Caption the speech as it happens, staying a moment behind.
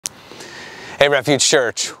Hey Refuge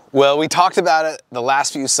Church, well, we talked about it the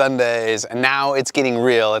last few Sundays and now it's getting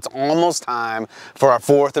real. It's almost time for our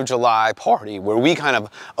 4th of July party where we kind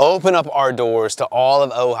of open up our doors to all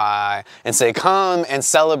of Ojai and say, come and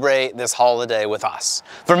celebrate this holiday with us.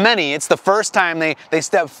 For many, it's the first time they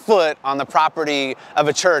step foot on the property of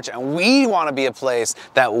a church, and we want to be a place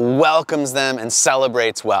that welcomes them and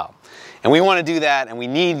celebrates well. And we want to do that, and we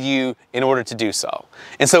need you in order to do so.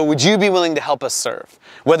 And so would you be willing to help us serve?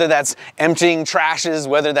 Whether that's emptying trashes,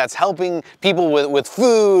 whether that's helping people with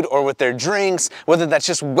food or with their drinks, whether that's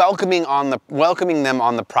just welcoming them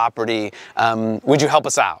on the property, would you help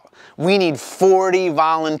us out? We need 40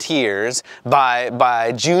 volunteers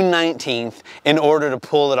by June 19th in order to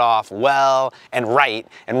pull it off well and right.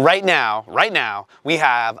 And right now, we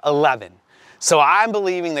have 11. So I'm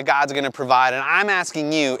believing that God's going to provide, and I'm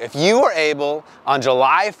asking you, if you are able on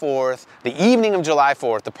July 4th, the evening of July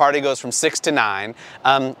 4th, the party goes from 6 to 9,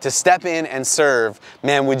 to step in and serve,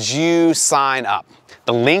 man, would you sign up?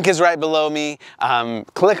 The link is right below me.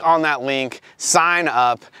 Click on that link, sign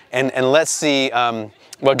up, and let's see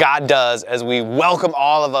what God does as we welcome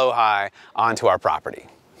all of Ojai onto our property.